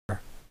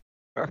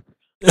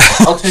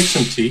I'll take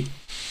some tea.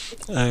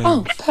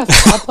 Oh,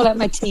 perfect. I'll pull out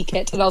my tea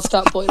kit and I'll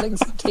start boiling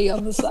some tea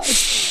on the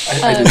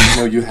side. I didn't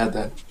know you had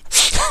that.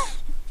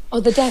 Oh,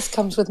 the desk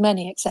comes with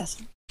many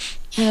accessories.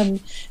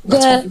 That's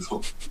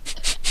wonderful.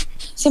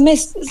 So,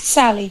 Miss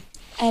Sally,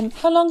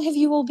 how long have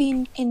you all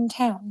been in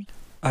town?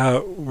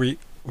 We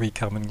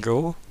come and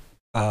go.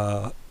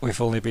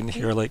 We've only been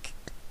here like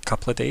a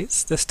couple of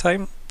days this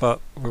time,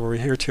 but we were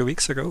here 2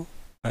 weeks ago.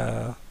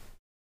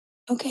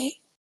 Okay.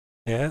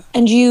 Yeah.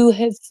 And you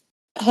have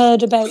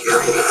heard about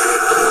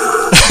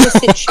the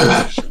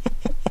situation?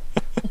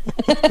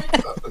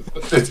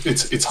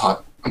 It's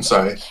hot. I'm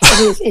sorry.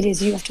 It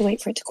is. You have to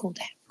wait for it to cool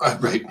down.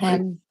 Right.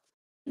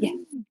 Yeah.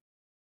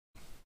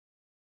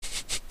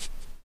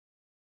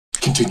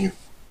 Continue.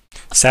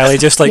 Sally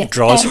just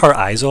draws her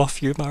eyes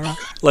off you, Myr'ra.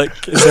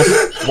 Like, as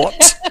if,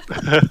 what?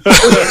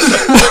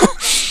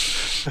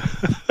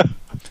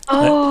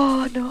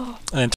 Oh, no. And